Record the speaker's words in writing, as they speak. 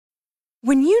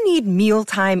When you need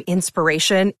mealtime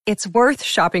inspiration, it's worth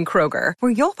shopping Kroger,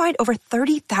 where you'll find over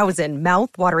 30,000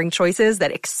 mouth-watering choices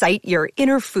that excite your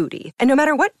inner foodie. And no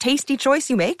matter what tasty choice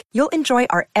you make, you'll enjoy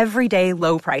our everyday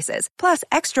low prices, plus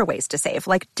extra ways to save,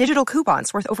 like digital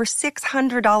coupons worth over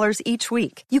 $600 each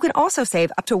week. You can also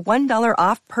save up to $1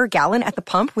 off per gallon at the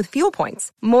pump with fuel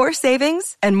points. More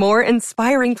savings and more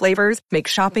inspiring flavors make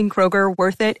shopping Kroger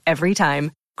worth it every time.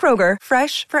 Kroger,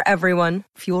 fresh for everyone.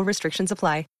 Fuel restrictions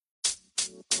apply.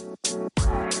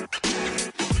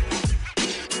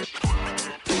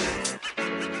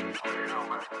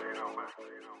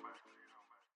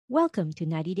 Welcome to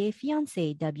 90 Day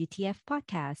Fiancé WTF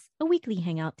Podcast, a weekly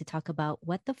hangout to talk about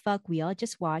what the fuck we all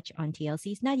just watched on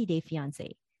TLC's 90 Day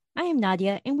Fiancé. I am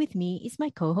Nadia, and with me is my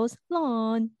co-host,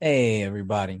 Lon. Hey,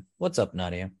 everybody. What's up,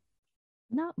 Nadia?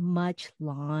 Not much,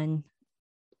 Lon.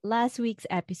 Last week's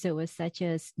episode was such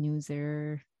a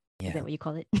snoozer. Yeah. Is that what you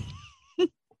call it?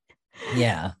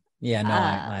 Yeah,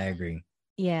 I agree.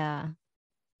 Yeah.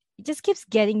 It just keeps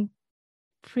getting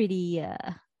pretty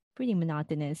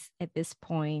monotonous at this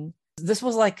point. This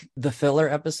was like the filler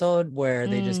episode where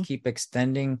they just keep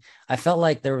extending. I felt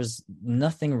like there was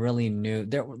nothing really new.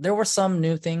 There were some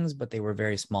new things, but they were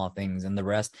very small things. And the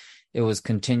rest, it was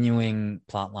continuing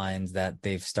plot lines that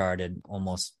they've started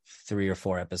almost 3 or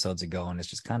 4 episodes ago. And it's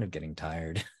just kind of getting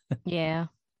tired. Yeah.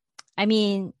 I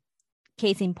mean,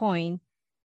 case in point,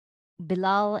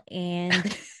 Bilal and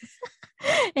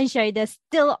and Sharida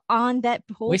still on that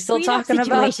whole We still prenup talking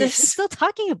situation. about this? We're still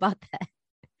talking about that.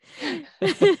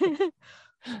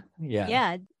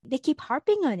 Yeah, they keep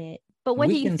harping on it. But what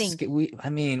do you think?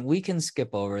 We can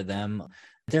skip over them.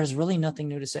 There's really nothing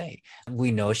new to say.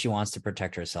 We know she wants to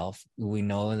protect herself. We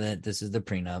know that this is the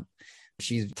prenup.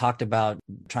 She's talked about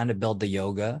trying to build the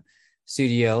yoga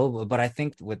studio, but I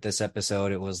think with this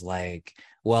episode, it was like,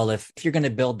 well, if you're going to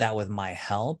build that with my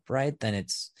help, right, then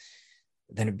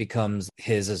it becomes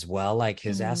his as well, like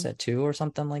his asset too, or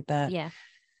something like that. Yeah.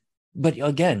 But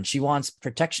again, she wants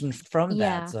protection from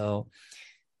that. So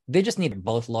they just need to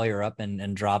both lawyer up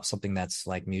and drop something that's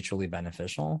like mutually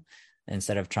beneficial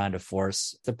instead of trying to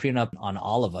force the prenup on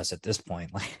all of us at this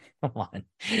point. Like, come on.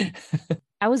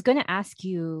 I was going to ask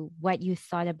you what you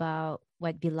thought about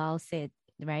what Bilal said,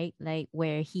 right? Like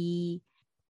where he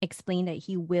explained that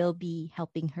he will be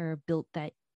helping her build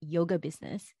that yoga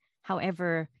business.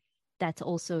 However, that's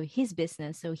also his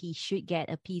business. So he should get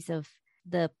a piece of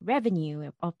the revenue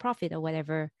or profit or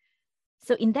whatever.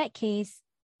 So in that case,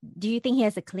 do you think he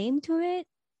has a claim to it?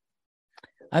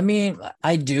 I mean,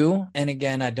 I do. And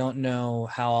again, I don't know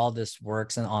how all this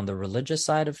works on the religious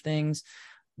side of things,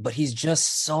 but he's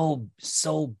just so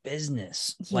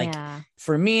business. Yeah. Like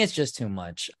for me, it's just too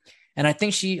much. And I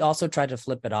think she also tried to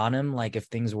flip it on him, like if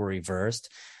things were reversed.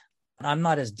 I'm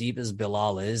not as deep as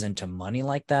Bilal is into money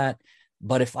like that.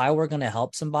 But if I were going to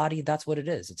help somebody, that's what it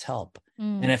is. It's help.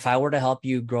 And if I were to help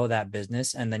you grow that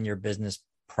business and then your business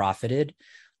profited,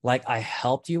 like I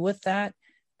helped you with that,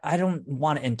 I don't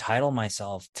want to entitle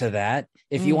myself to that.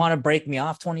 If you want to break me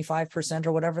off 25%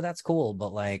 or whatever, that's cool.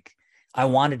 But like, I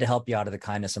wanted to help you out of the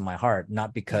kindness of my heart,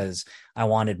 not because I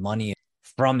wanted money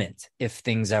from it. If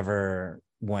things ever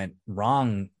went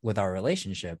wrong with our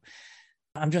relationship,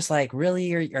 I'm just like,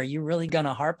 really? Are you really going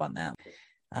to harp on that?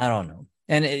 I don't know.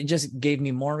 And it just gave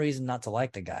me more reason not to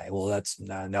like the guy. Well, that's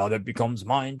now that becomes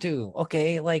mine too.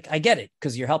 Okay, like I get it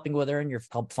because you're helping with her and you're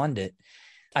help fund it.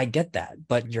 I get that,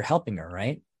 but you're helping her,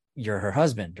 right? You're her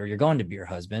husband or you're going to be her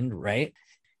husband, right?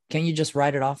 Can't you just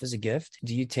write it off as a gift?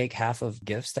 Do you take half of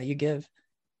gifts that you give?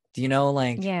 Do you know,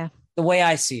 like the way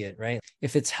I see it, right?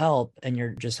 If it's help and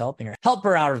you're just helping her, help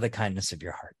her out of the kindness of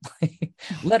your heart.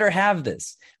 Let her have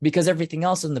this because everything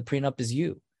else in the prenup is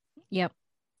you. Yep.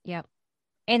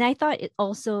 And I thought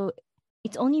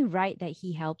it's only right that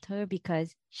he helped her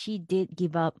because she did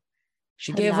give up.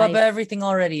 She gave up everything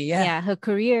already. Yeah. Her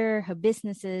career, her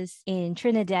businesses in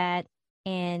Trinidad.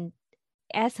 And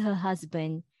as her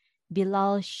husband,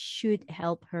 Bilal should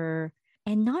help her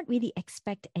and not really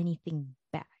expect anything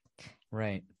back.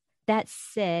 Right. That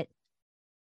said,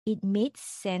 it made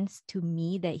sense to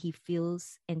me that he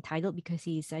feels entitled because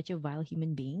he is such a vile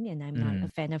human being and I'm not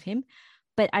a fan of him.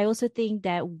 But I also think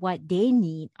that what they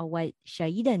need or what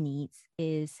Sharida needs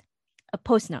is a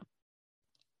postnup.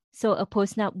 So a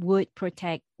postnup would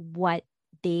protect what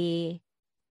they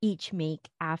each make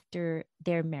after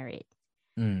they're married.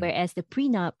 Whereas the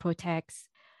prenup protects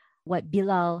what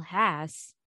Bilal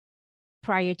has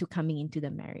prior to coming into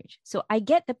the marriage. So I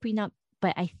get the prenup,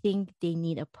 but I think they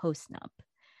need a postnup.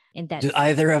 And that's Do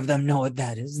either of them know what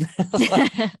that is?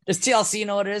 Does TLC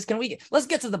know what it is? Let's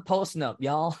get to the post note,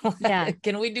 y'all. Yeah.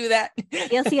 Can we do that?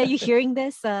 TLC, are you hearing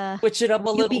this? Switch it up a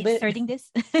You'll little be bit. inserting this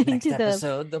Next into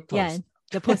episode, the post.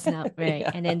 the post note, right?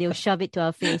 Yeah. And then they'll shove it to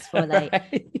our face for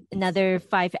like another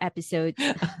 5 episodes.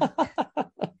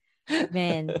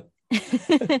 Man.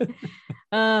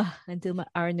 Until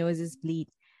our noses bleed.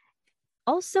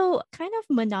 Also, kind of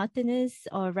monotonous,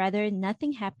 or rather,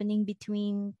 nothing happening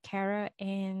between Kara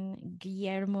and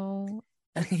Guillermo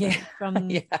from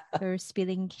her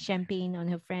spilling champagne on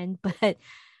her friend. But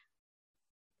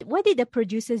what did the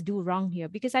producers do wrong here?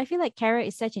 Because I feel like Kara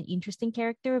is such an interesting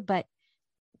character, but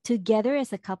together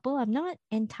as a couple, I'm not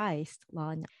enticed,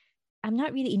 Lon. I'm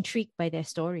not really intrigued by their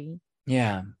story.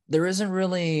 Yeah, there isn't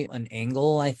really an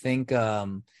angle. I think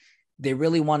they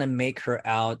really want to make her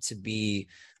out to be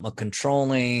a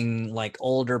controlling, like,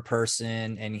 older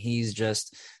person, and he's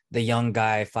just the young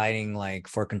guy fighting like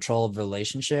for control of the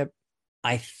relationship.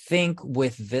 I think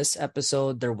with this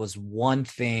episode, there was one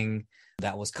thing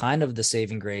that was kind of the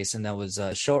saving grace, and that was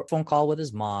a short phone call with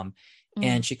his mom.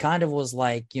 And she kind of was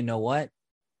like, you know what?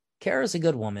 Kara's a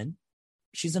good woman.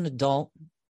 She's an adult.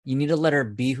 You need to let her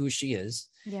be who she is.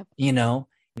 Yep. You know,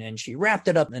 and she wrapped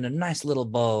it up in a nice little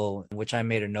bow, which I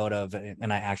made a note of,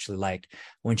 and I actually liked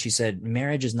when she said,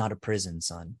 "Marriage is not a prison,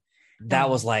 son." That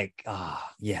was like,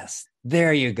 yes,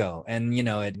 there you go. And, you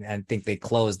know, I think they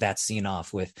closed that scene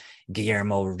off with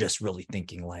Guillermo just really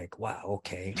thinking like, wow,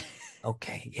 okay,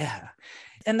 yeah.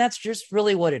 And that's just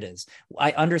really what it is.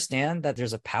 I understand that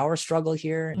there's a power struggle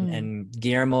here, and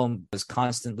Guillermo was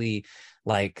constantly,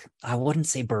 like, I wouldn't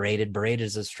say berated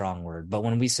is a strong word, but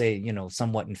when we say, you know,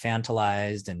 somewhat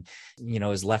infantilized and, you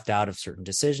know, is left out of certain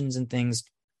decisions and things,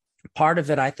 part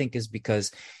of it, I think, is because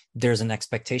there's an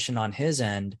expectation on his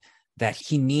end that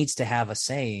he needs to have a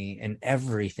say in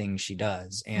everything she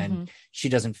does. And she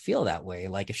doesn't feel that way.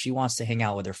 Like, if she wants to hang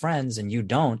out with her friends and you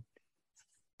don't,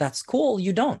 that's cool.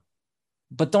 You don't.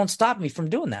 But don't stop me from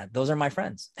doing that. Those are my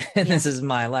friends. And this is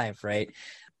my life, right?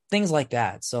 Things like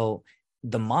that. So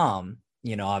the mom,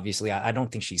 you know, obviously, I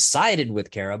don't think she sided with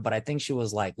Kara, but I think she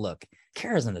was like, look,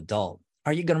 Kara's an adult.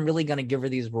 Are you really going to give her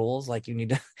these rules? Like, you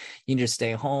need to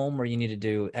stay home, or you need to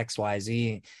do X, Y,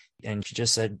 Z. And she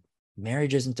just said,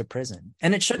 marriage isn't a prison.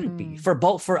 And it shouldn't be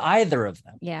for either of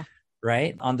them. Yeah.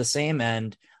 Right. On the same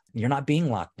end, you're not being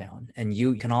locked down, and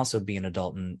you can also be an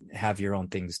adult and have your own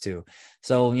things too.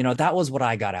 So, you know, that was what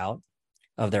I got out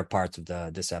of their parts of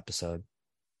this episode.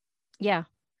 Yeah.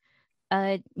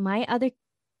 My other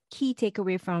key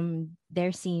takeaway from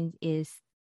their scenes is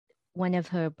one of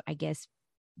her, I guess,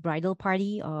 bridal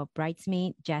party or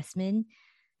bridesmaid, Jasmine,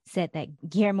 said that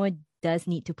Guillermo does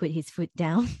need to put his foot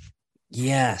down.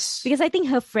 Yes. Because I think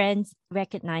her friends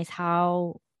recognize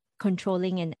how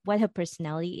controlling and what her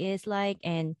personality is like.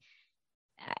 And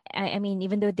I mean,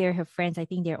 even though they're her friends, I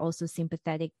think they're also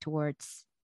sympathetic towards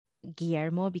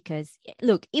Guillermo, because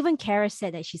look, even Kara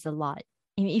said that she's a lot.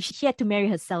 I mean, if she had to marry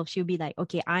herself, she would be like,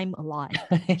 okay, I'm a lot.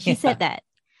 She said that.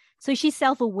 So she's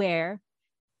self-aware.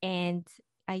 And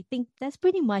I think that's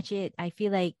pretty much it. I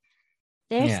feel like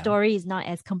their story is not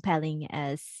as compelling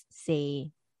as, say,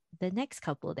 the next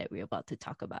couple that we're about to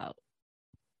talk about,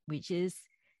 which is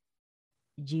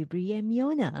Jibri and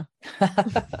Miona.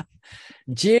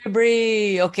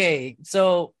 Jibri. Okay.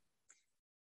 So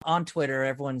on Twitter,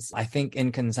 everyone's, I think,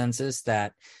 in consensus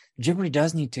that Jibri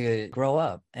does need to grow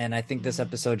up. And I think this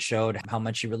episode showed how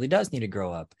much he really does need to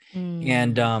grow up.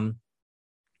 And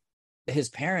his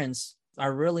parents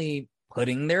are really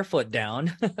putting their foot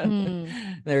down.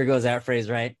 There goes that phrase,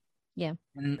 right? Yeah.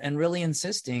 And really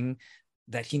insisting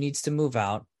that he needs to move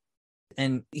out.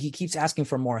 And he keeps asking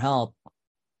for more help.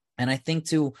 And I think,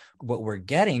 too, what we're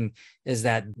getting is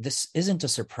that this isn't a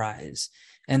surprise,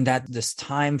 and that this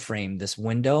time frame, this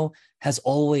window, has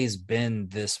always been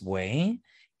this way.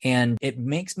 And it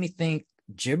makes me think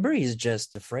Jibri is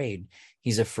just afraid.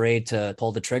 He's afraid to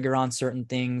pull the trigger on certain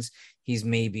things. He's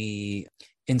maybe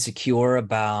insecure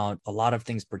about a lot of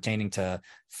things pertaining to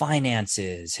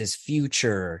finances, his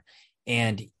future.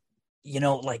 And, you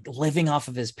know, like, living off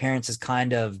of his parents is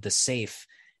kind of the safe.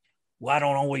 Well, I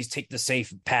don't always take the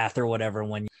safe path or whatever.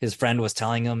 When his friend was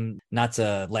telling him not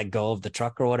to let go of the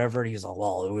truck or whatever, he's like,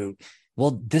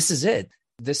 well, this is it.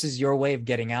 This is your way of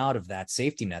getting out of that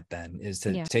safety net, then, is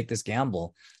to take this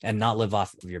gamble and not live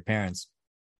off of your parents.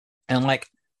 And like,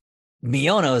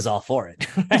 Miona is all for it.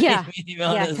 Right? Yeah.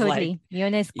 Miona's totally. like,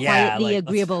 Miona is quietly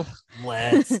agreeable.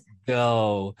 Let's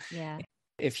go. Yeah.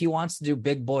 If he wants to do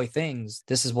big boy things,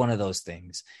 this is one of those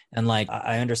things. And like,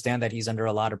 I understand that he's under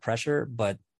a lot of pressure,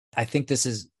 but I think this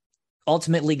is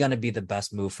ultimately going to be the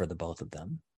best move for the both of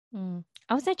them.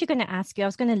 I was actually going to ask you, I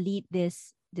was going to lead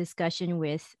this discussion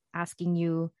with asking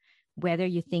you whether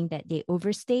you think that they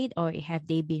overstayed or have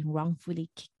they been wrongfully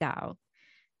kicked out.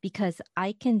 Because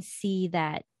I can see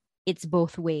that it's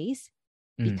both ways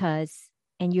Mm. because,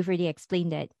 and you've already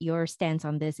explained that your stance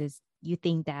on this is you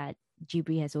think that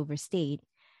Jibri has overstayed.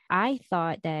 I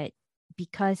thought that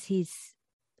because he's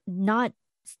not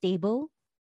stable,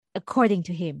 according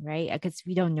to him, right? Because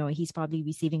we don't know, he's probably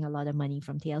receiving a lot of money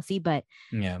from TLC, but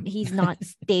Yeah. he's not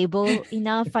stable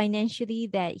enough financially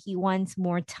that he wants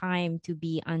more time to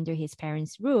be under his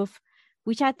parents' roof,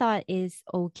 which I thought is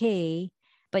okay.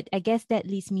 But I guess that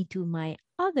leads me to my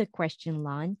other question,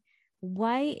 Lon.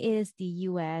 Why is the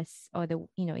US or the,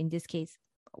 in this case,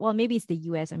 well, maybe it's the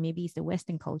US or maybe it's the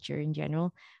Western culture in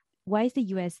general. Why is the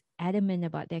US adamant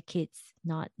about their kids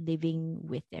not living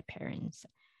with their parents?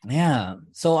 Yeah.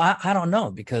 So I don't know,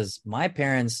 because my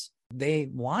parents, they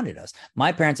wanted us.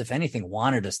 My parents, if anything,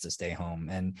 wanted us to stay home.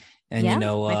 And Yeah,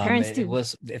 my parents it too.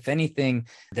 was, if anything,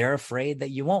 they're afraid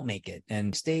that you won't make it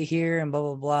and stay here and blah,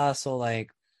 blah, blah. So like,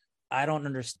 I don't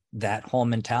understand that whole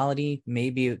mentality.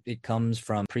 Maybe it comes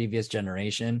from previous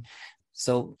generation.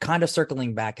 So kind of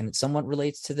circling back, and it somewhat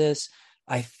relates to this,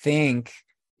 I think,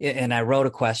 and I wrote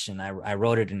a question. I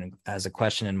wrote it as a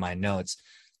question in my notes.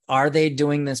 Are they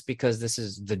doing this because this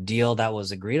is the deal that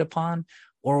was agreed upon,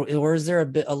 or is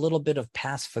there a little bit of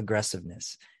passive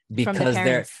aggressiveness From the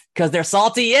parents. because they're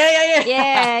salty? Yeah.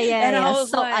 Yeah. And I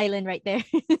was Salt like, Island right there.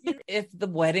 if the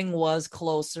wedding was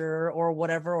closer or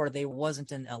whatever, or they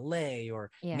wasn't in LA,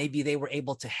 or Yeah. maybe they were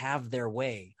able to have their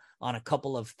way on a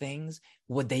couple of things,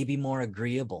 would they be more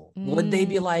agreeable? Would they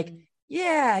be like,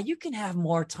 yeah, you can have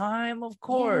more time, of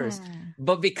course. Yeah.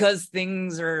 But because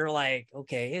things are like,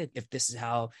 okay, if this is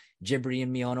how Jibri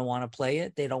and Miona want to play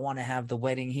it, they don't want to have the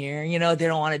wedding here, they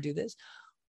don't want to do this.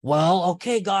 Well,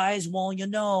 okay, guys,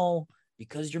 well,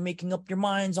 because you're making up your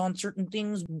minds on certain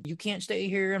things, you can't stay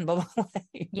here and blah, blah, blah.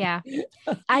 Yeah.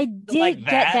 I did Like get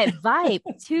that. that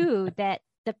vibe too, that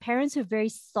the parents are very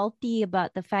salty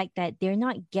about the fact that they're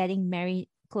not getting married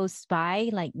close by,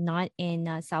 like not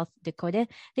in South Dakota.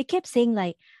 They kept saying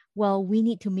like, well, we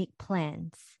need to make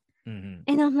plans. Mhm.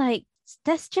 And I'm like,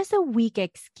 that's just a weak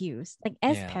excuse. Like,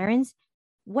 as Yeah. parents,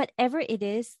 whatever it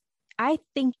is, I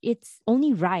think it's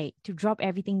only right to drop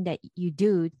everything that you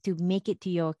do to make it to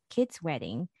your kid's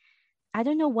wedding. I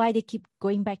don't know why they keep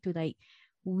going back to like,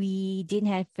 we didn't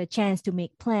have a chance to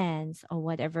make plans or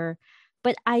whatever.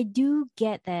 But I do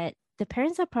get that the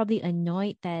parents are probably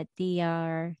annoyed that they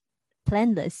are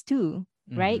planless too,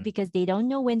 right? Mhm. Because they don't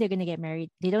know when they're going to get married.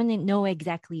 They don't know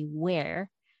exactly where,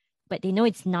 but they know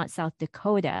it's not South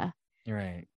Dakota.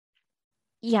 Right.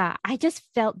 Yeah, I just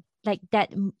felt like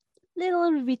that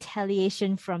little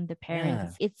retaliation from the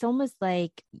parents. Yeah. It's almost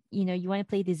like, you want to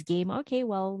play this game. Okay,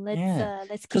 well,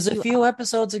 let's Because keep a you few up.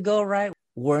 episodes ago, right,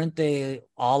 weren't they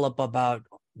all up about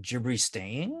Jibri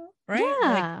staying, right? Like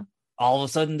Yeah. all of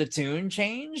a sudden the tune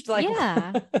changed. Like,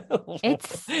 Yeah.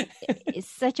 It's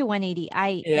such a 180.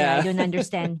 I don't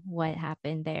understand what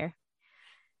happened there.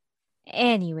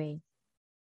 Anyway,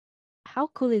 how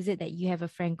cool is it that you have a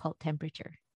friend called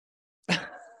Temperature?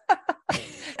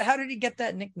 How did he get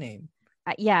that nickname?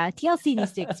 Yeah, TLC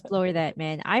needs to explore that,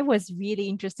 man. I was really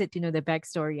interested to know the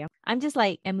backstory. I'm just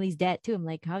like Emily's dad too. I'm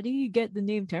like, how do you get the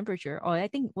name Temperature? Or I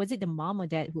think, was it the mom or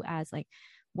dad who asked, like,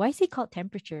 why is he called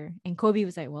Temperature? And Kobe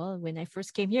was like, well, when I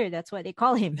first came here, that's what they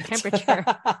call him, Temperature.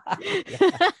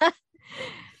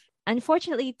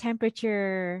 Unfortunately,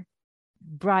 Temperature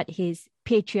brought his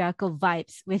patriarchal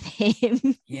vibes with him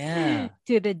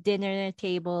to the dinner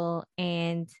table,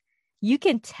 and you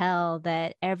can tell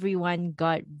that everyone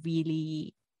got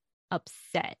really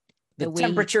upset. The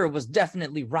temperature was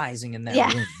definitely rising in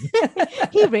that room.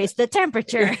 He raised the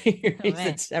temperature. He raised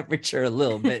the temperature a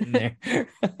little bit in there.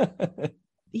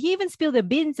 He even spilled the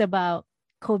beans about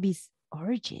Kobe's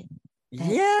origin.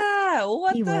 Yeah,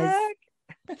 what the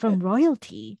heck? From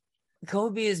royalty.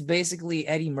 Kobe is basically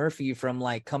Eddie Murphy from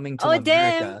like Coming to America.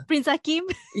 Damn, Prince Hakeem.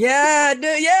 Yeah, dude,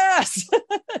 yes.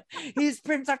 He's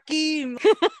Prince Hakeem.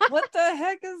 What the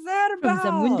heck is that about?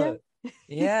 From Zamunda.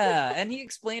 Yeah, and he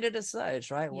explained it as such,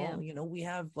 right? Well, we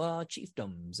have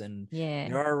chiefdoms and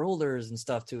there are rulers and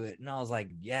stuff to it. And I was like,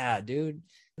 yeah, dude,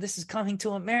 this is Coming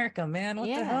to America, man. What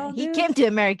the hell, dude? He came to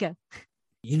America.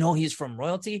 He's from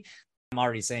royalty. I'm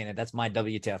already saying it. That's my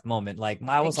WTF moment. Like,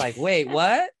 I was like, wait,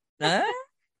 what? Huh?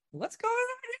 What's going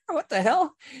on here? What the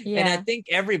hell? Yeah. And I think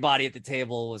everybody at the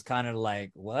table was kind of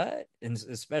like, what? And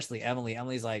especially Emily.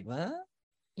 Emily's like, what?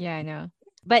 Yeah, I know.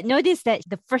 But notice that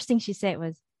the first thing she said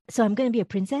was, so I'm going to be a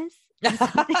princess?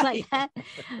 Something like that.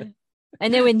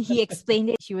 And then when he explained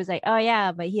it, she was like, oh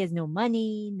yeah, but he has no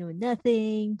money, no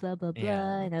nothing, blah, blah, blah.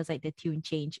 Yeah. And I was like, the tune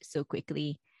changed so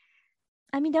quickly.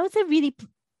 I mean, that was a really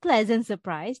pleasant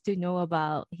surprise to know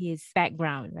about his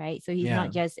background, right? So he's Yeah.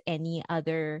 not just any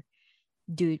other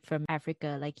dude from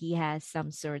Africa. Like he has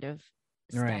some sort of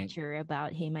Right. stature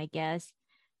about him, I guess.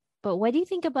 But what do you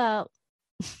think about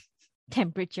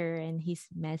Temperature and his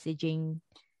messaging?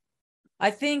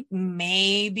 I think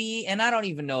maybe, and I don't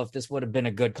even know if this would have been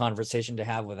a good conversation to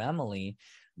have with Emily,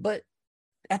 but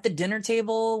at the dinner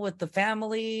table with the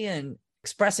family and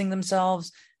expressing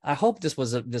themselves, I hope this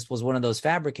was one of those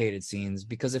fabricated scenes,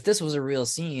 because if this was a real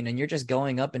scene and you're just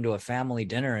going up into a family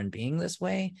dinner and being this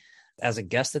way as a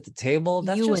guest at the table,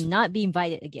 You would not be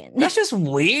invited again. That's just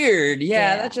weird. Yeah,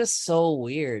 Yeah. that's just so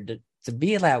weird to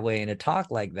be that way and to talk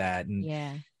like that and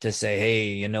Yeah. to say,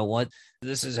 hey, you know what?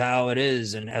 This is how it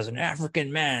is. And as an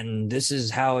African man, this is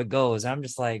how it goes. I'm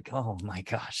just like, oh my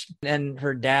gosh. And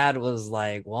her dad was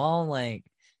like, well, like,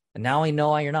 now we know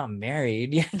why you're not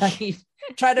married. Yeah, he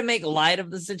tried to make light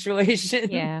of the situation.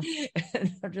 Yeah.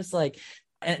 And I'm just like,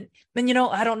 and you know,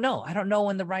 I don't know. I don't know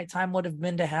when the right time would have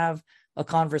been to have a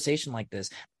conversation like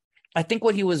this. I think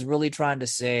what he was really trying to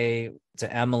say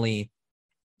to Emily,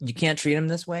 you can't treat him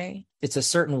this way. It's a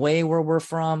certain way where we're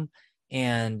from.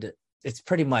 And it's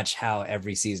pretty much how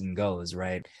every season goes,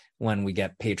 right? When we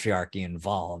get patriarchy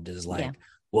involved, is like, Yeah.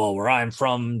 well, where I'm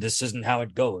from, this isn't how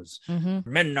it goes.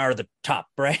 Mm-hmm. Men are the top,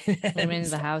 right? Women in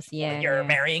the house. Yeah. You're yeah.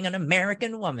 marrying an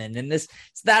American woman. And it's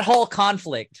that whole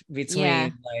conflict between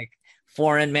like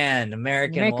foreign man,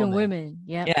 American women.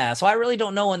 Yeah. Yeah. So I really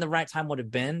don't know when the right time would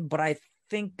have been, but I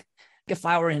think if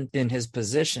I were in his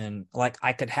position, like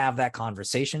I could have that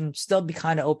conversation, still be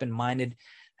kind of open-minded,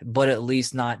 but at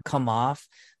least not come off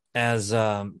as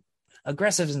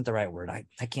aggressive isn't the right word.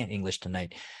 I can't English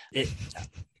tonight. You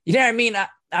know what I mean?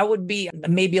 I would be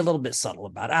maybe a little bit subtle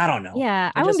about it. I don't know.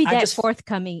 Yeah, I wouldn't be that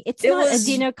forthcoming. It was a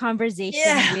dinner conversation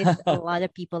with a lot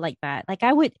of people like that. Like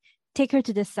I would take her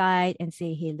to the side and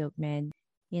say, hey, look, man,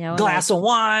 you know, glass of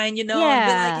wine, you know, yeah. and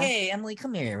be like, hey, Emily,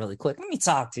 come here really quick. Let me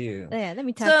talk to you. Yeah, let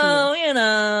me talk to you. So, you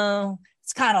know,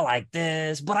 it's kind of like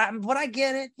this, but I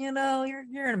get it. You know,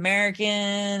 you're an American,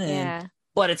 and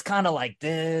but it's kind of like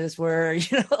this, where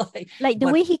you know, like the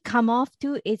way he come off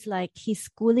too, it's like he's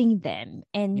schooling them,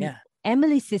 and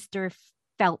Emily's sister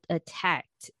felt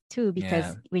attacked too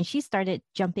because when she started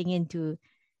jumping in to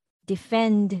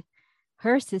defend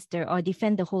her sister or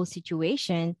defend the whole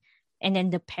situation. And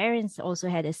then the parents also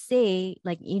had a say,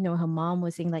 like, you know, her mom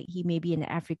was saying like he may be an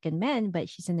African man, but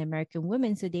she's an American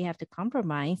woman, so they have to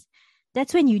compromise.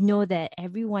 That's when you know that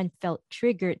everyone felt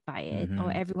triggered by it,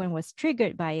 or everyone was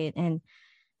triggered by it. And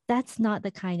that's not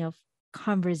the kind of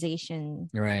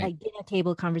conversation, like dinner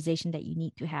table conversation that you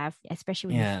need to have,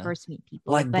 especially when you first meet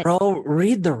people. Like, bro,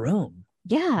 read the room.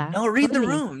 Yeah. No, read the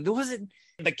room. There wasn't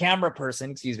the camera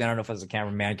person, excuse me, I don't know if it was a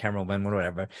cameraman, camerawoman,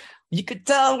 whatever. You could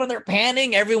tell when they're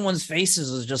panning, everyone's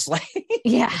faces was just like,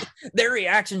 their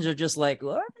reactions are just like,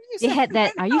 what? They had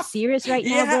that, are you serious right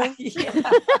now, bro?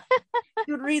 Yeah.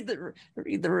 You read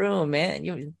the room, man.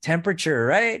 You temperature,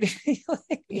 right?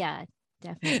 Yeah,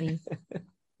 definitely.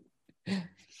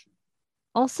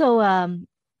 Also,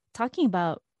 talking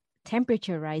about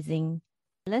temperature rising,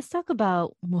 let's talk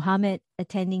about Muhammad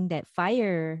attending that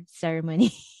fire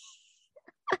ceremony.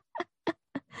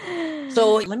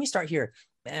 So let me start here.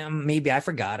 Maybe I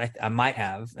forgot. I might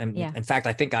have. And in fact,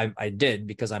 I think I did,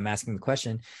 because I'm asking the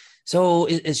question. So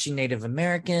is she Native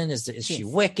American? Is she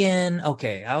Wiccan?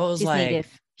 Okay. I was like,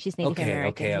 Native. She's Native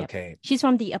American. Okay. She's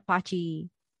from the Apache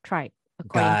tribe.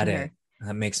 Got it.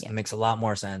 That makes a lot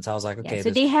more sense. I was like, okay.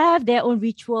 So they have their own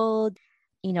ritual.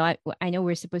 You know, I know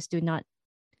we're supposed to not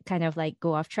kind of like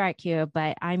go off track here,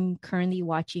 but I'm currently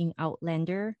watching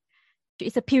Outlander.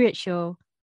 It's a period show,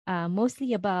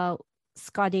 mostly about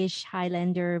Scottish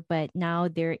Highlander, but now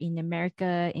they're in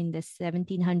America in the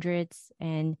 1700s,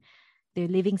 and they're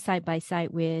living side by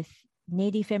side with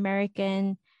Native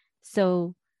American.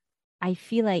 So I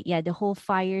feel like, the whole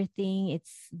fire thing,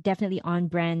 it's definitely on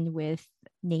brand with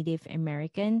Native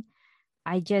American.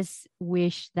 I just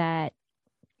wish that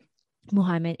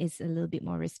Muhammad is a little bit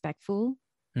more respectful.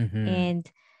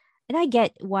 And I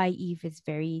get why Eve is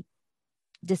very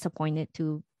disappointed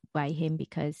too by him,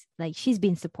 because like she's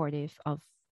been supportive of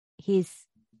his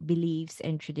beliefs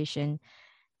and tradition,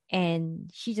 and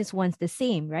she just wants the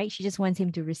same, right? She just wants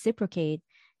him to reciprocate.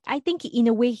 I think in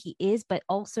a way he is, but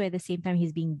also at the same time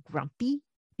he's being grumpy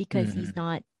because he's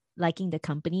not liking the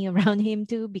company around him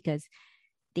too, because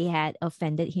they had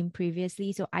offended him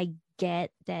previously. So I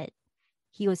get that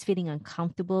he was feeling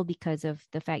uncomfortable because of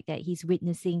the fact that he's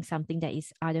witnessing something that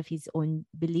is out of his own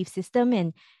belief system,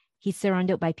 and He's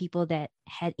surrounded by people that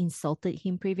had insulted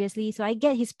him previously. So I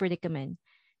get his predicament.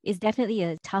 It's definitely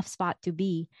a tough spot to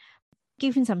be.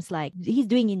 Give him some slack. He's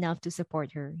doing enough to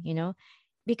support her,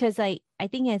 because I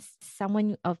think as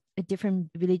someone of a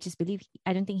different religious belief,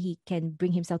 I don't think he can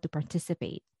bring himself to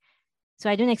participate. So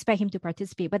I don't expect him to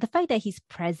participate. But the fact that he's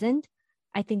present,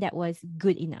 I think that was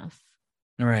good enough.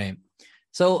 Right.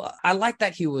 So I like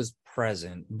that he was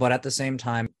present, but at the same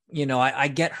time, I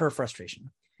get her frustration.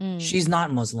 She's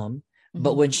not Muslim,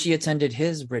 but when she attended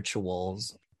his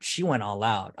rituals, she went all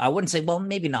out. I wouldn't say, well,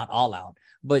 maybe not all out,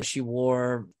 but she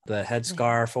wore the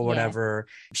headscarf or whatever.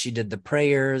 Yeah. She did the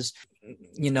prayers.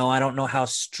 I don't know how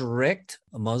strict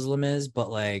a Muslim is,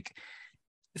 but like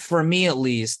for me, at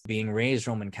least being raised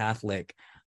Roman Catholic,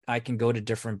 I can go to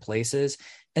different places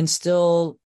and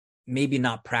still maybe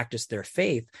not practice their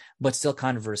faith, but still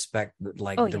kind of respect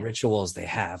the rituals they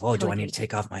have. Oh, do I need to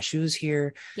take off my shoes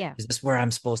here? Yeah. Is this where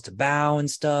I'm supposed to bow and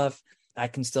stuff? I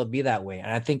can still be that way.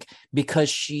 And I think because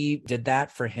she did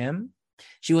that for him,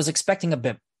 she was expecting a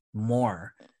bit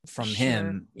more from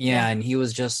him. Yeah. And he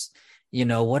was just,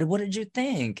 what did you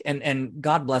think? And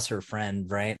God bless her friend,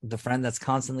 right? The friend that's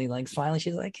constantly like smiling.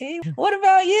 She's like, hey, what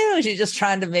about you? She's just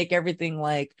trying to make everything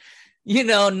like,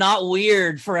 not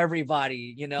weird for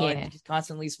everybody, and he's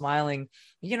constantly smiling,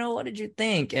 what did you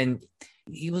think? And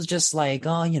he was just like,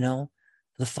 oh,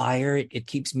 the fire, it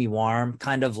keeps me warm,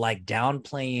 kind of like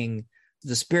downplaying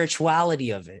the spirituality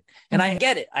of it. And I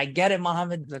get it,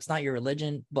 Muhammad, that's not your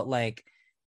religion, but like,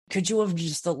 could you have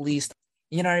just at least,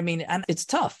 you know what I mean? And it's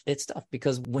tough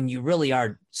because when you really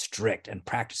are strict and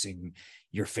practicing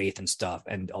your faith and stuff,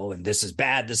 and this is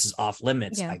bad, this is off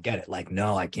limits. I get it. Like,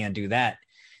 no, I can't do that.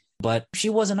 But she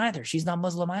wasn't either. She's not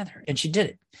Muslim either. And she did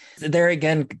it. There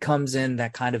again comes in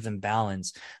that kind of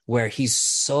imbalance where he's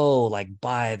so like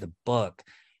by the book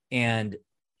and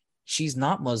she's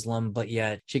not Muslim, but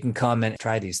yet she can come and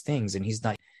try these things. And he's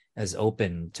not as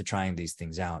open to trying these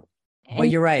things out. But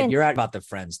you're right. You're right about the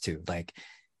friends too. Like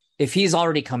if he's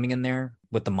already coming in there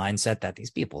with the mindset that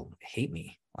these people hate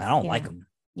me, I don't like them.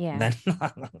 Yeah. Then,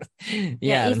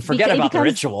 then forget about the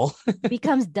ritual.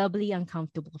 Becomes doubly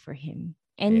uncomfortable for him.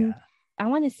 And I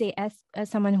want to say, as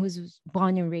someone who's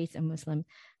born and raised a Muslim,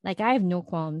 like I have no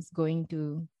qualms going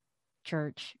to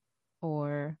church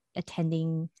or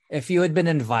attending. If you had been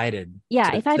invited.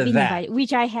 Yeah, if I've been invited,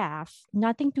 which I have.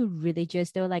 Nothing too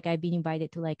religious though. Like I've been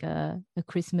invited to like a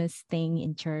Christmas thing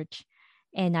in church.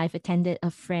 And I've attended a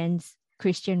friend's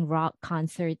Christian rock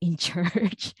concert in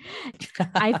church.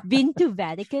 I've been to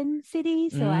Vatican City.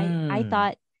 So I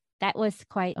thought that was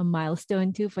quite a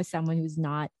milestone too for someone who's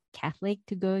not Catholic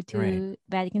to go to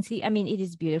Vatican City. I mean, it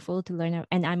is beautiful to learn,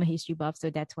 and I'm a history buff, so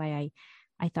that's why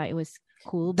I thought it was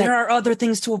cool. But there are other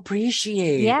things to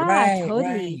appreciate. Yeah,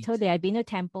 totally. I've been to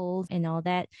temples and all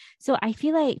that. So I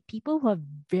feel like people who are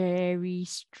very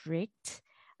strict,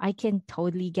 I can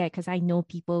totally get, because I know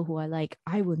people who are like,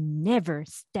 I will never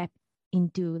step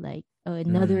into like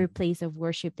another place of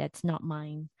worship that's not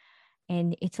mine.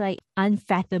 And it's like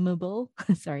unfathomable.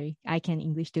 Sorry, I can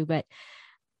English too, but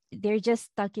they're just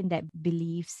stuck in that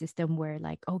belief system where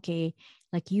like, okay,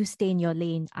 like you stay in your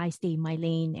lane, I stay in my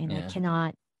lane, and I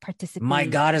cannot participate. My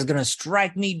God is gonna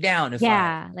strike me down if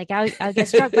I'll get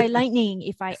struck by lightning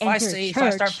if I if I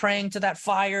start praying to that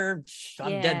fire,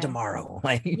 I'm dead tomorrow.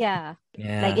 Like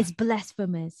like it's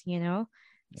blasphemous,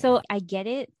 So I get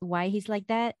it why he's like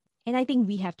that. And I think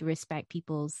we have to respect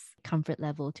people's comfort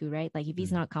level too, right? Like if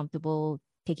he's not comfortable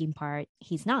taking part,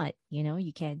 he's not,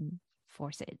 you can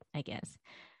force it, I guess.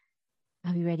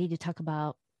 Are we ready to talk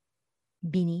about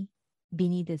Beanie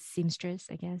the seamstress,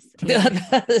 I guess?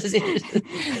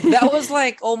 That was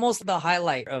like almost the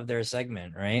highlight of their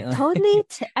segment, right? Totally.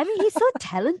 I mean, he's so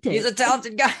talented. He's a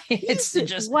talented guy. It's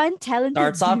just one talented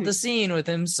starts off the scene with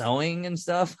him sewing and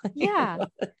stuff. Yeah.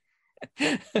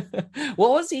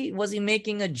 What was he? Was he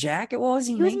making a jacket? What was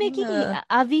he making? He was making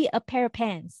Avi a pair of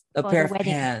pants. A pair of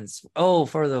pants. Oh,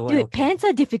 for the wedding. Dude, pants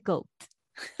are difficult.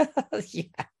 Yeah.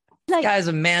 This guy's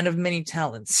a man of many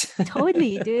talents.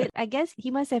 Totally, dude. I guess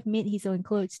he must have made his own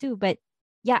clothes too. But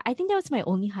yeah, I think that was my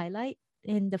only highlight.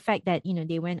 And the fact that,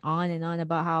 they went on and on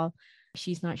about how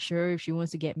she's not sure if she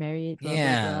wants to get married. Blah,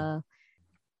 blah, blah.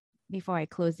 Before I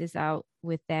close this out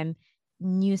with them,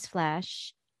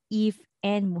 newsflash, Eve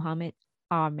and Muhammad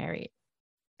are married.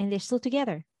 And they're still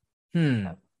together.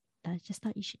 I just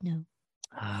thought you should know.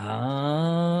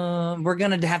 We're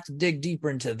gonna have to dig deeper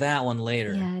into that one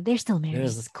later. Yeah, they're still married.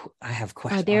 I have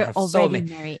questions. They're already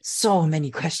married. So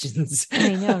many questions.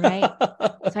 I know, right?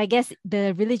 So I guess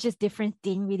the religious difference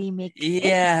didn't really make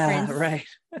difference. Right.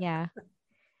 Yeah.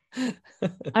 All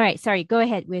right, sorry. Go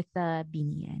ahead with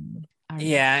Beanie and Ari.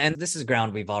 Yeah, and this is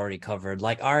ground we've already covered.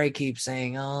 Like Ari keeps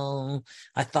saying, "Oh,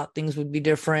 I thought things would be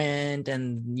different,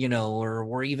 and or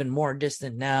we're even more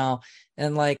distant now."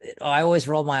 And like, I always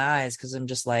roll my eyes because I'm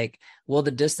just like, well,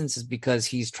 the distance is because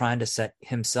he's trying to set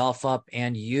himself up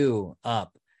and you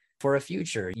up for a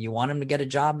future. You want him to get a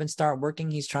job and start working.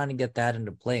 He's trying to get that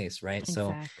into place, right?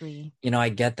 Exactly. So, I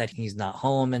get that he's not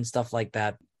home and stuff like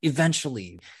that.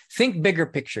 Eventually, think bigger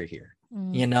picture here.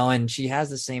 And she has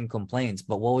the same complaints,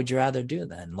 but what would you rather do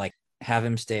then? Like have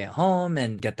him stay at home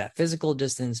and get that physical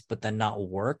distance, but then not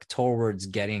work towards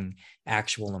getting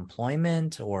actual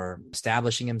employment or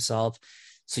establishing himself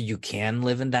so you can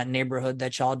live in that neighborhood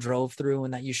that y'all drove through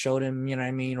and that you showed him, you know what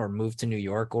I mean? Or move to New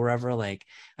York or wherever. Like,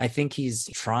 I think he's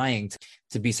trying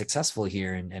to be successful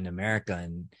here in America.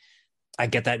 And I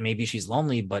get that maybe she's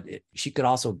lonely, but she could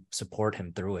also support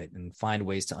him through it and find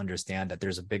ways to understand that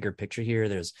there's a bigger picture here.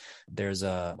 There's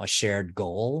a shared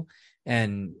goal,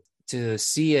 and to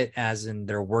see it as in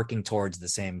they're working towards the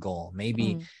same goal.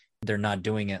 Maybe they're not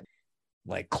doing it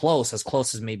like as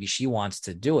close as maybe she wants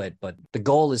to do it, but the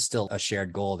goal is still a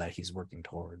shared goal that he's working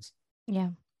towards. Yeah.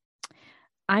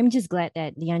 I'm just glad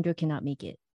that Leandro cannot make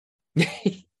it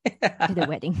to the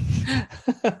wedding.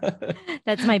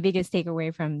 That's my biggest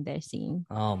takeaway from their scene.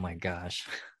 Oh my gosh.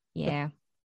 Yeah.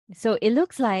 So it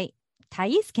looks like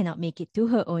Thais cannot make it to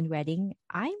her own wedding.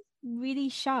 I'm really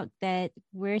shocked that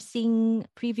we're seeing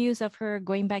previews of her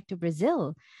going back to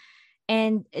Brazil.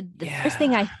 And the first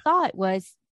thing I thought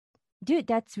was, dude,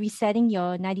 that's resetting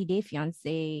your 90-day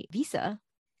fiance visa.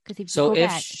 Because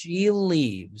if she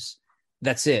leaves,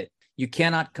 that's it. You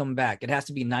cannot come back. It has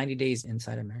to be 90 days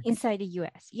inside America. Inside the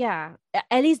US. Yeah.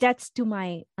 At least that's to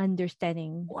my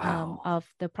understanding of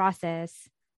the process.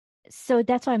 So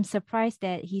that's why I'm surprised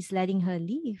that he's letting her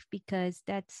leave, because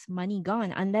that's money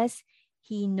gone. Unless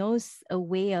he knows a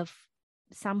way of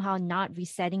somehow not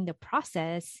resetting the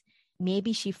process.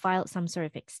 Maybe she filed some sort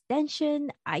of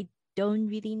extension. I don't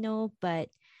really know, but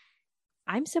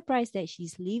I'm surprised that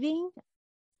she's leaving.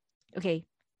 Okay.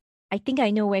 I think I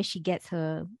know where she gets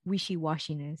her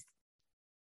wishy-washiness.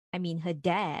 I mean, her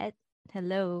dad,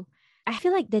 hello. I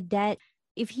feel like the dad,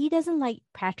 if he doesn't like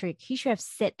Patrick, he should have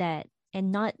said that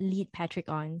and not lead Patrick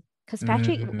on. Because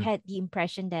Patrick had the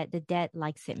impression that the dad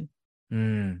likes him.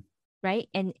 Right?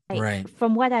 And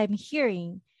from what I'm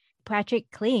hearing, Patrick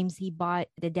claims he bought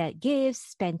the dad gifts,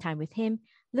 spent time with him.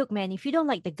 Look, man, if you don't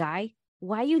like the guy,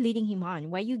 why are you leading him on?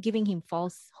 Why are you giving him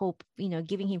false hope,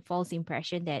 giving him false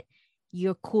impression that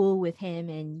you're cool with him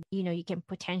and, you can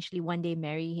potentially one day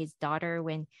marry his daughter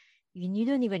when you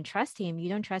don't even trust him. You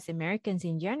don't trust Americans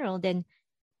in general. Then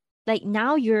like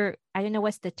now I don't know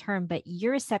what's the term, but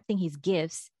you're accepting his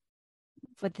gifts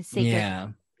for the sake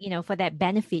of, for that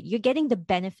benefit. You're getting the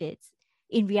benefits.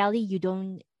 In reality, you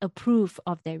don't approve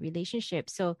of their relationship.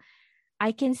 So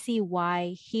I can see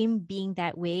why him being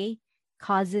that way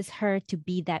causes her to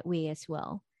be that way as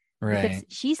well. Right. Because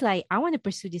she's like, I want to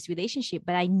pursue this relationship,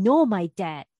 but I know my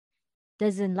dad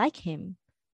doesn't like him.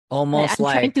 Almost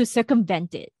I'm trying to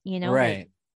circumvent it, Right. Like,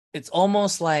 it's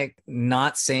almost like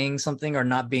not saying something or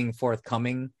not being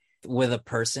forthcoming with a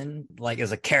person, like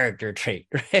as a character trait,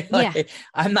 right? Like,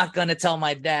 I'm not going to tell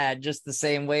my dad just the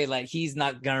same way. Like he's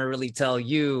not going to really tell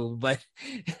you, but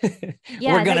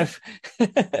we're going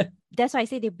to. That's why I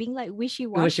say they're being like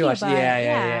wishy-washy.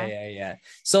 Yeah.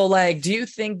 So like, do you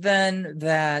think then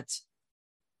that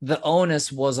the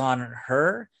onus was on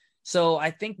her? So I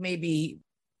think maybe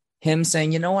him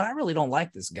saying, you know what, I really don't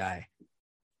like this guy.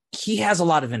 He has a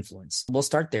lot of influence. We'll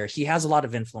start there. He has a lot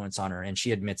of influence on her, and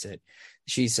she admits it.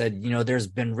 She said, there's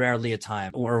been rarely a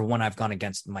time or when I've gone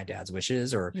against my dad's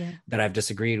wishes or that I've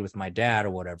disagreed with my dad or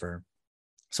whatever.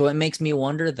 So it makes me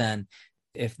wonder then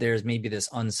if there's maybe this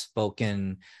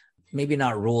unspoken, maybe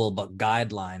not rule, but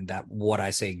guideline that what I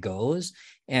say goes.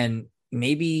 And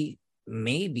maybe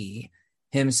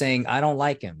him saying, I don't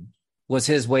like him was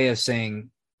his way of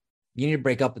saying, you need to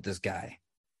break up with this guy,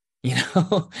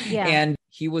 And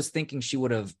he was thinking she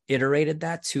would have iterated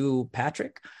that to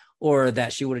Patrick, or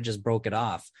that she would have just broke it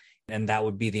off and that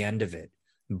would be the end of it.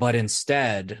 But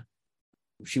instead,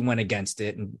 she went against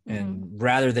it. And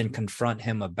rather than confront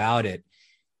him about it,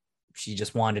 she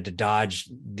just wanted to dodge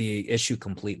the issue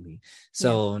completely.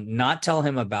 So not tell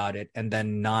him about it and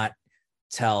then not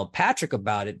tell Patrick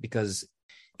about it, because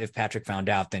if Patrick found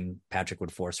out, then Patrick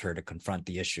would force her to confront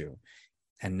the issue.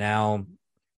 And now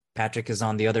Patrick is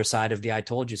on the other side of the I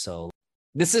told you so.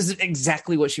 This is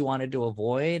exactly what she wanted to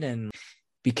avoid, and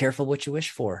be careful what you wish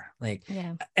for.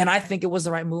 And I think it was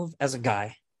the right move as a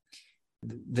guy.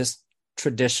 This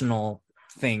traditional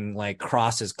thing like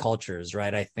crosses cultures,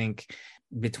 right? I think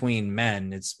between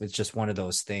men. It's just one of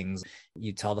those things.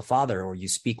 You tell the father or you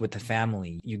speak with the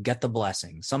family, you get the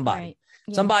blessing. Right.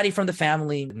 Yeah. Somebody from the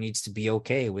family needs to be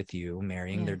okay with you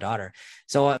marrying their daughter.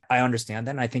 So I understand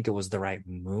that. And I think it was the right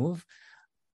move.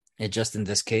 It just, in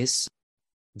this case,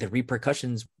 the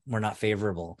repercussions were not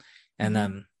favorable.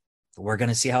 And we're going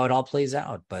to see how it all plays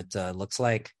out. But looks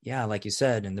like, yeah, like you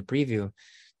said in the preview,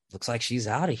 looks like she's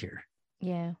out of here.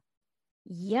 Yeah.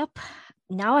 Yep.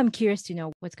 Now I'm curious to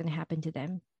know what's going to happen to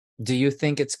them. Do you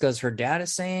think it's because her dad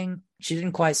is saying, she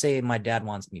didn't quite say, my dad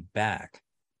wants me back.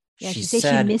 Yeah, she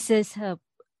said she misses her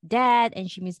dad and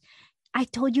I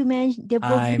told you, man, they're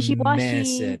both wishy-washy. I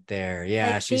miss it there.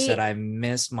 Yeah, like she said, I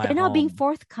miss my home. They're not being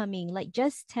forthcoming. Like,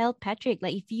 just tell Patrick,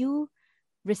 like, if you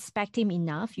respect him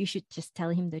enough, you should just tell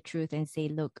him the truth and say,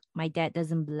 look, my dad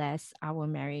doesn't bless our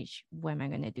marriage. What am I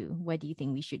going to do? What do you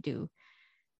think we should do?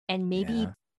 And maybe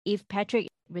if Patrick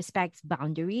respects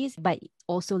boundaries, but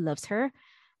also loves her,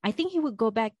 I think he would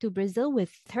go back to Brazil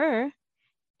with her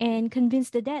and convince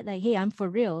the dad, like, hey, I'm for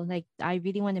real. Like, I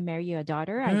really want to marry your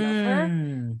daughter. I love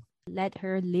her. Let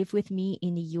her live with me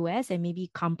in the US and maybe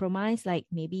compromise. Like,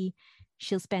 maybe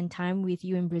she'll spend time with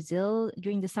you in Brazil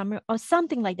during the summer or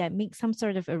something like that. Make some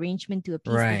sort of arrangement to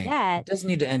appease the dad. It doesn't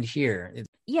need to end here.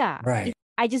 Right.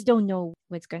 I just don't know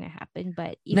what's going to happen.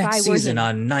 But if next I were season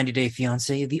on 90 Day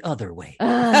Fiancé, the other way.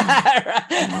 I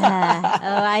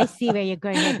see where you're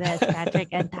going with this, Patrick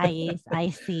and Thais. I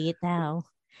see it now.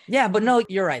 Yeah, but no,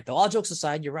 you're right, though. All jokes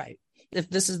aside, you're right. If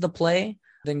this is the play,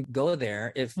 then go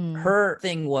there. If her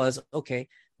thing was, okay,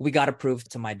 we got to prove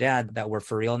to my dad that we're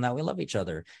for real and that we love each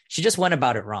other. She just went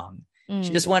about it wrong. She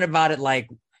just went about it like,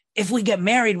 if we get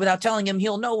married without telling him,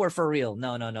 he'll know we're for real.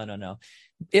 No.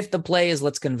 If the play is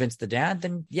let's convince the dad,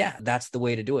 then yeah, that's the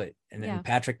way to do it. And then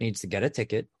Patrick needs to get a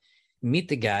ticket, meet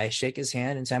the guy, shake his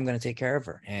hand and say, I'm going to take care of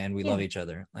her. And we love each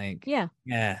other. Like, yeah.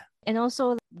 And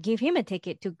also give him a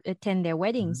ticket to attend their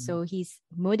wedding. So he's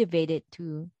motivated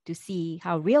to see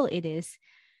how real it is.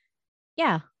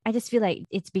 Yeah. I just feel like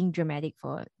it's being dramatic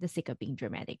for the sake of being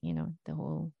dramatic, you know, the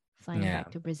whole flying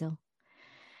back to Brazil.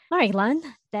 All right, Lan,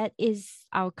 that is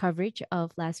our coverage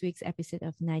of last week's episode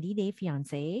of 90 Day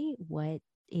Fiancé. What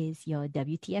is your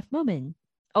WTF moment?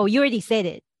 Oh, you already said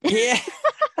it. Yeah.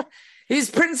 He's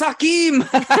Prince Hakeem.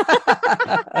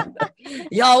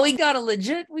 Y'all, we got a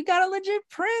legit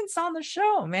prince on the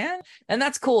show, man. And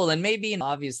that's cool. And maybe,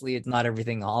 obviously, it's not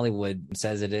everything Hollywood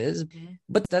says it is,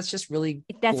 but that's just really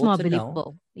that's cool more to believable.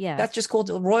 Know. Yeah. That's just cool.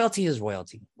 Royalty is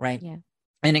royalty, right? Yeah.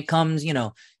 And it comes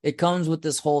with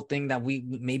this whole thing that we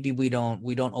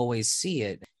don't always see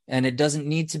it. And it doesn't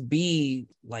need to be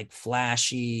like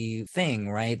flashy thing,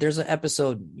 right? There's an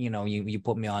episode, you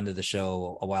put me onto the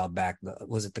show a while back.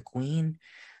 Was it The Queen?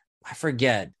 I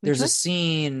forget. There's a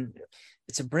scene.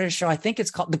 It's a British show. I think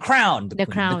it's called The Crown. The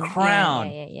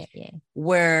Crown. Yeah.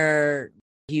 Where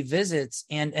he visits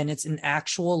and it's an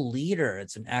actual leader.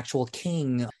 It's an actual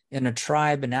king in a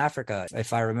tribe in Africa,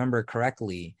 if I remember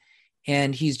correctly.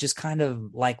 And he's just kind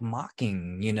of like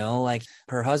mocking, like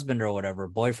her husband or whatever,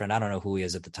 boyfriend. I don't know who he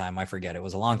is at the time. I forget. It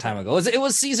was a long time ago. It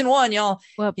was season 1, y'all.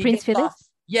 Well, Prince Philip.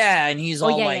 Yeah. And he's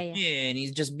and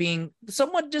he's just being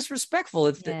somewhat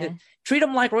disrespectful. Treat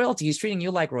him like royalty. He's treating you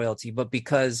like royalty, but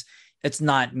because it's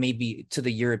not maybe to the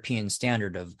European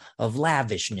standard of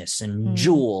lavishness and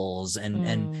jewels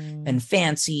and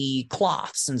fancy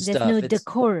cloths and There's stuff. No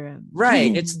decorum.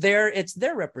 Right. It's their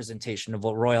representation of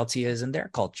what royalty is in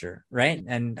their culture. Right.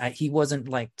 And he wasn't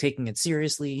like taking it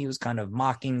seriously. He was kind of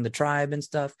mocking the tribe and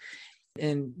stuff.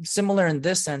 And similar in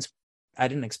this sense, I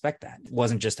didn't expect that. It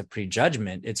wasn't just a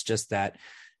prejudgment. It's just that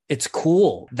it's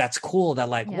cool. That's cool that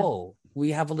whoa,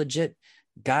 we have a legit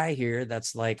guy here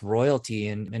that's like royalty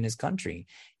in his country.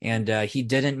 And he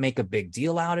didn't make a big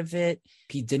deal out of it.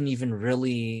 He didn't even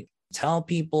really tell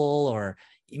people or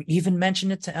even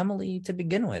mention it to Emily to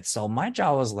begin with. So my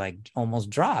jaw was like almost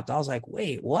dropped. I was like,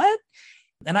 wait, what?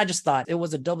 And I just thought it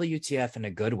was a WTF in a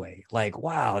good way. Like,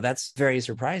 wow, that's very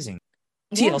surprising.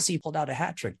 TLC pulled out a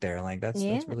hat trick there. Like that's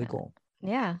really cool.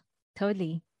 Yeah,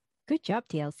 totally. Good job,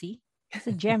 TLC. That's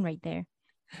a gem right there.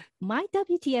 My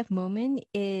WTF moment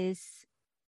is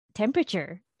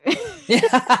temperature.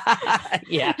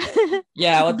 yeah.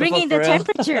 Bringing the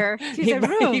temperature to the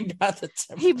room.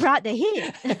 He brought the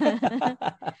heat.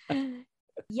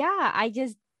 Yeah, I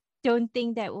just don't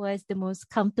think that was the most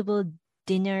comfortable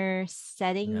dinner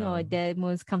setting or the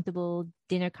most comfortable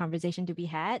dinner conversation to be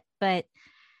had. But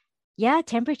yeah,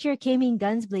 temperature came in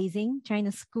guns blazing, trying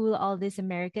to school all these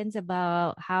Americans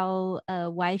about how a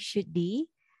wife should be.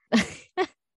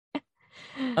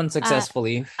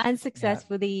 Unsuccessfully.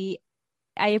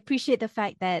 I appreciate the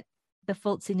fact that the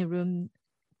folks in the room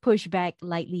push back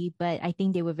lightly, but I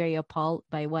think they were very appalled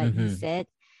by what he said.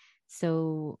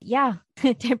 So yeah,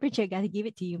 Temperature, gotta give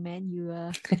it to you, man.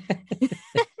 You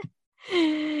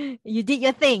you did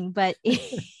your thing, but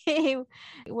it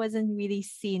wasn't really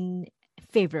seen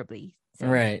favorably. So.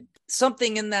 Right.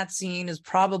 Something in that scene is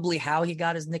probably how he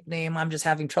got his nickname. I'm just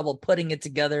having trouble putting it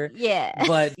together. Yeah.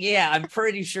 But yeah, I'm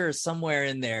pretty sure somewhere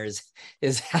in there is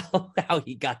how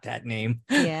he got that name.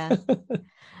 Yeah.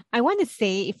 I want to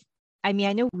say I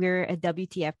know we're a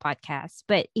WTF podcast,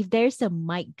 but if there's a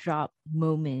mic drop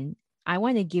moment, I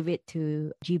want to give it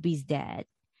to Jibri's dad,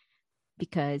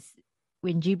 because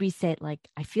when Jibri said, like,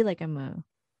 I feel like I'm a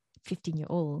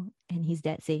 15-year-old, and his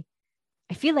dad say,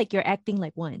 I feel like you're acting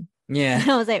like one. Yeah.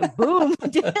 And I was like, boom.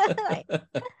 Like, the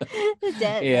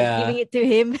dad like, giving it to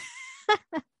him.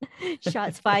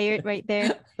 Shots fired right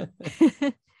there.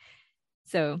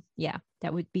 So yeah,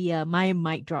 that would be my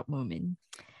mic drop moment.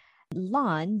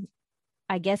 Lon,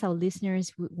 I guess our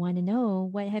listeners would want to know,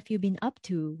 what have you been up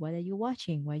to? What are you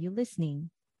watching? What are you listening?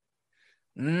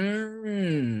 I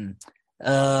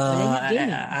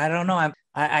don't know.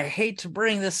 I hate to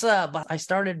bring this up, but I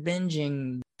started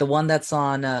binging the one that's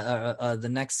on the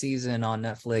next season on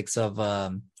Netflix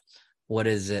of what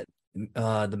is it?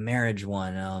 The marriage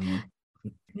one.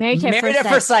 Married at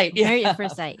First Sight. Yeah. Married at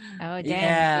First Sight. Oh damn.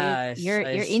 Yeah, you're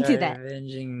into that.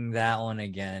 Binging that one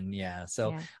again. Yeah.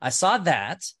 So I saw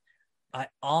that. I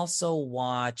also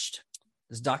watched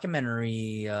this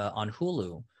documentary on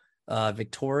Hulu,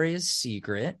 Victoria's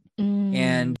Secret.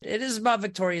 And it is about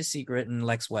Victoria's Secret and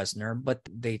Lex Wessner, but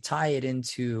they tie it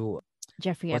into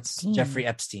Jeffrey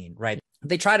Epstein, right?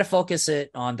 They try to focus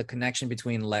it on the connection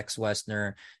between Lex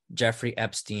Wessner, Jeffrey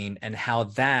Epstein, and how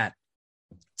that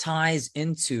ties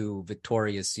into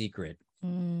Victoria's Secret.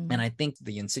 And I think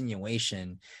the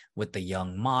insinuation with the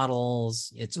young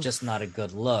models, it's just not a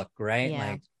good look, right?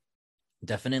 Yeah. Like,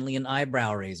 definitely an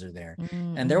eyebrow raiser there.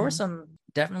 And there were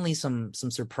definitely some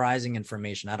surprising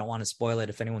information. I don't want to spoil it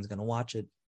if anyone's going to watch it,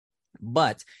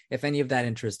 but if any of that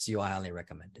interests you, I highly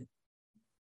recommend it.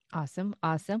 Awesome.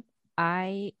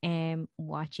 I am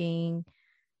watching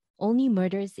Only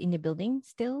Murders in the Building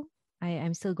still.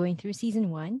 I'm still going through season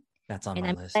 1. That's on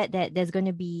my list. And I'm glad that there's going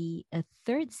to be a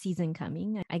 3rd season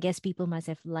coming. I guess people must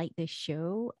have liked the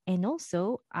show. And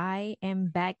also, I am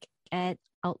back at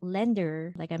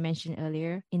Outlander, like I mentioned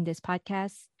earlier in this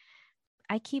podcast.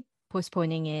 I keep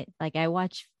postponing it. Like, I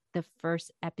watched the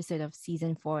first episode of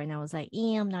season 4 and I was like,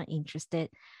 I'm not interested.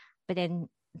 But then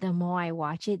the more I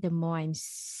watch it, the more I'm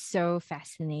so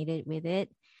fascinated with it.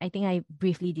 I think I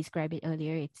briefly described it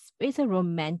earlier. It's a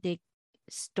romantic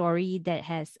story that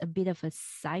has a bit of a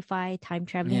sci-fi time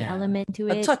traveling element to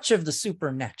it. A touch of the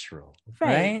supernatural,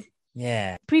 right?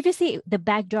 Yeah. Previously, the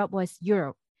backdrop was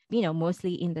Europe,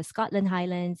 mostly in the Scotland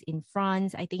Highlands, in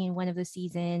France, I think in one of the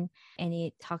seasons. And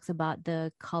it talks about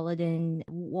the Culloden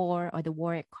War, or the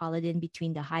war at Culloden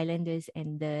between the Highlanders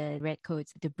and the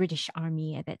Redcoats, the British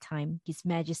Army at that time, His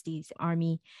Majesty's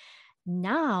Army.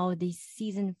 Now, this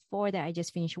season 4 that I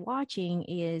just finished watching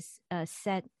is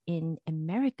set in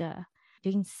America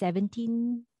during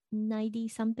 1790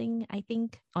 something, I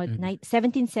think, or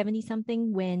 1770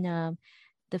 something, when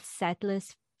the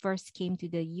settlers first came to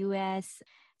the US,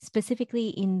 specifically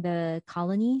in the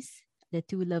colonies. The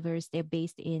two lovers, they're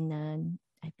based in,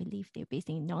 I believe they're based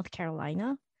in North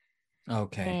Carolina.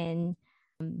 Okay. And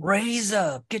raise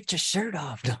up, get your shirt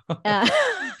off.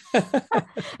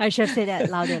 I should say that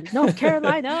louder. North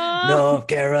Carolina. North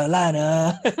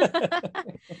Carolina.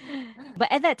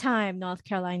 But at that time, North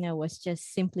Carolina was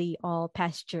just simply all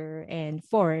pasture and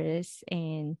forest.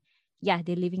 And yeah,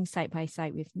 they're living side by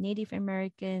side with Native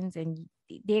Americans, and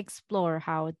they explore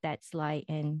how that's like.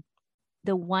 And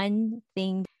the one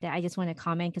thing that I just want to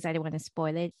comment, because I don't want to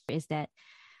spoil it, is that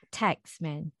tax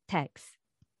is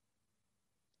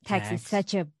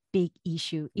such a big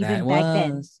issue even back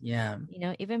then. Yeah.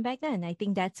 Even back then, I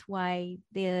think that's why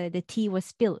the tea was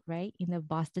spilled, right, in the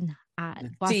Boston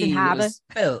Harbor. Was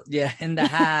spilled, in the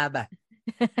harbor.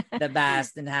 The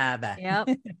Boston Harbor. Yep.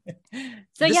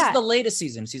 So this is the latest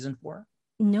season 4.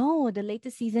 No, the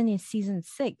latest season is season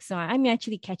 6. So I'm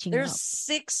actually catching up. There's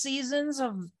 6 seasons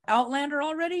of Outlander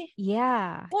already?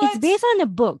 Yeah. What? It's based on a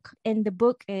book. And the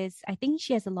book is, I think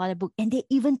she has a lot of books. And they're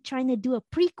even trying to do a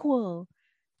prequel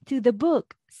to the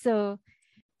book. So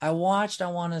I watched,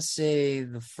 I want to say,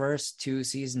 the first 2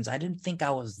 seasons. I didn't think I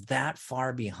was that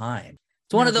far behind.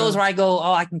 It's one of those where I go,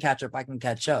 I can catch up.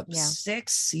 Yeah.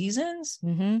 6 seasons?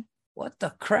 Mm-hmm. What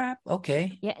the crap?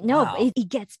 Okay. Yeah, no, wow. It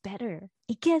gets better.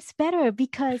 It gets better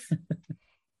because,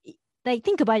 like,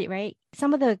 think about it, right?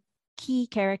 Some of the key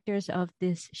characters of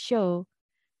this show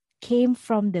came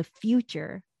from the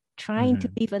future, trying to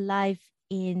live a life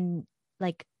in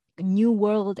like new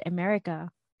world America.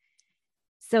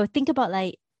 So think about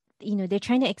like, they're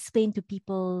trying to explain to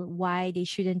people why they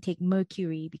shouldn't take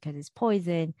mercury because it's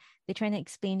poison. They're trying to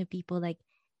explain to people like,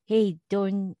 hey,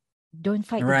 don't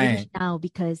fight the British now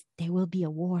because there will be a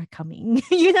war coming.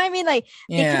 You know what I mean? Like,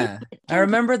 I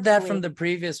remember that from the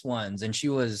previous ones, and she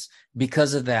was,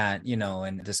 because of that,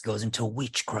 and this goes into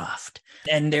witchcraft,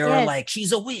 and they were like,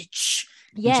 she's a witch.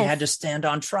 Yes. And she had to stand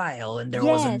on trial, and there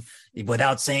wasn't,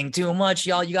 without saying too much,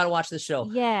 y'all, you got to watch the show.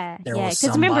 There was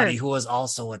somebody who was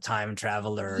also a time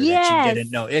traveler that you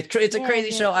didn't know. It's a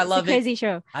crazy show. I love it. Crazy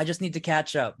show. I just need to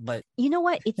catch up. But you know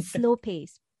what? It's slow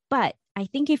paced. But I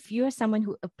think if you're someone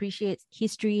who appreciates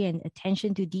history and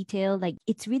attention to detail, like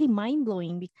it's really mind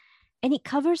blowing. And it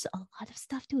covers a lot of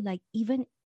stuff too. Like even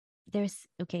they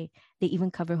even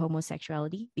cover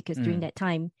homosexuality because during that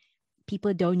time,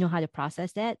 people don't know how to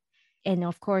process that. And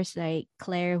of course, like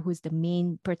Claire, who's the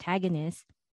main protagonist,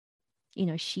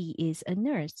 she is a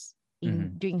nurse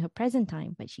during her present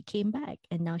time, but she came back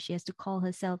and now she has to call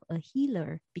herself a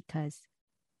healer because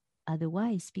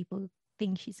otherwise people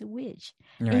think she's a witch.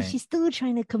 And she's still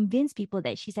trying to convince people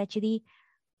that she's actually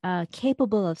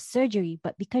capable of surgery,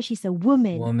 but because she's a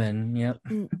woman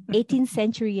in 18th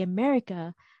century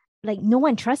America, like no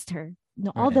one trusts her.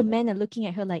 All the men are looking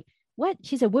at her like, what?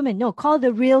 She's a woman. No, call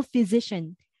the real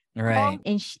physician.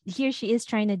 And here she is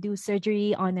trying to do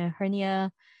surgery on a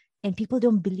hernia and people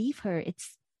don't believe her.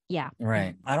 It's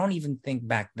I don't even think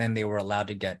back then they were allowed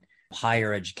to get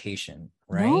higher education,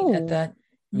 right? At that.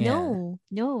 No,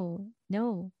 not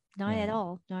at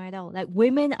all. Not at all. Like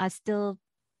women are still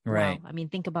wow. I mean,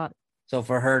 think about. So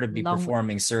for her to be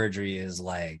performing surgery is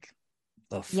like,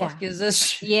 the fuck is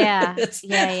this? Yeah.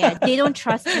 They don't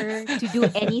trust her to do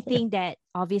anything that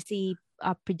obviously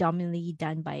are predominantly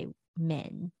done by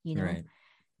men, So,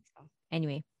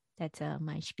 anyway, that's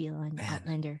my spiel on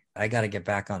Outlander. I gotta get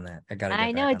back on that.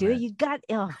 I know, dude. You got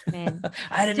man.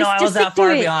 I didn't know I was that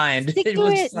far behind. Stick to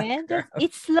it, man.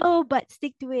 It's slow, but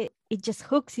stick to it. It just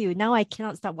hooks you. Now I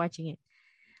cannot stop watching it.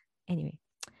 Anyway,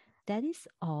 that is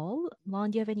all.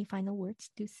 Lon, do you have any final words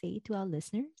to say to our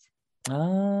listeners?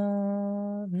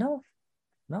 No,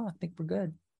 I think we're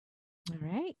good. All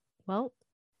right. Well,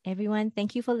 everyone,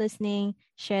 thank you for listening.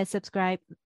 Share, subscribe,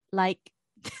 like,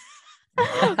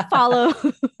 follow,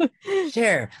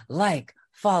 share, like,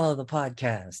 follow the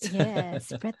podcast. Yeah,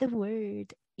 spread the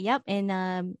word. Yep.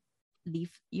 And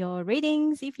leave your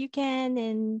ratings if you can.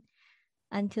 And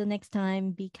until next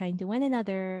time, be kind to one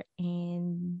another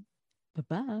and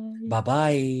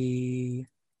bye-bye.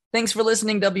 Thanks for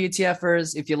listening,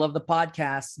 WTFers. If you love the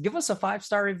podcast, give us a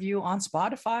 5-star review on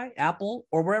Spotify, Apple,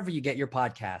 or wherever you get your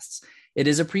podcasts. It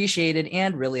is appreciated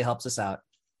and really helps us out.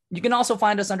 You can also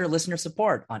find us under listener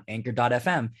support on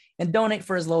anchor.fm and donate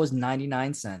for as low as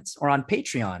 99 cents or on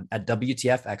Patreon at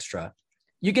WTF Extra.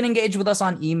 You can engage with us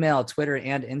on email, Twitter,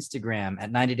 and Instagram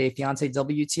at 90 Day Fiance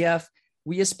WTF.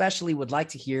 We especially would like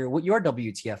to hear what your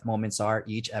WTF moments are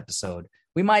each episode.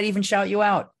 We might even shout you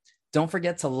out. Don't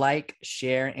forget to like,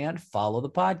 share, and follow the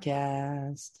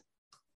podcast.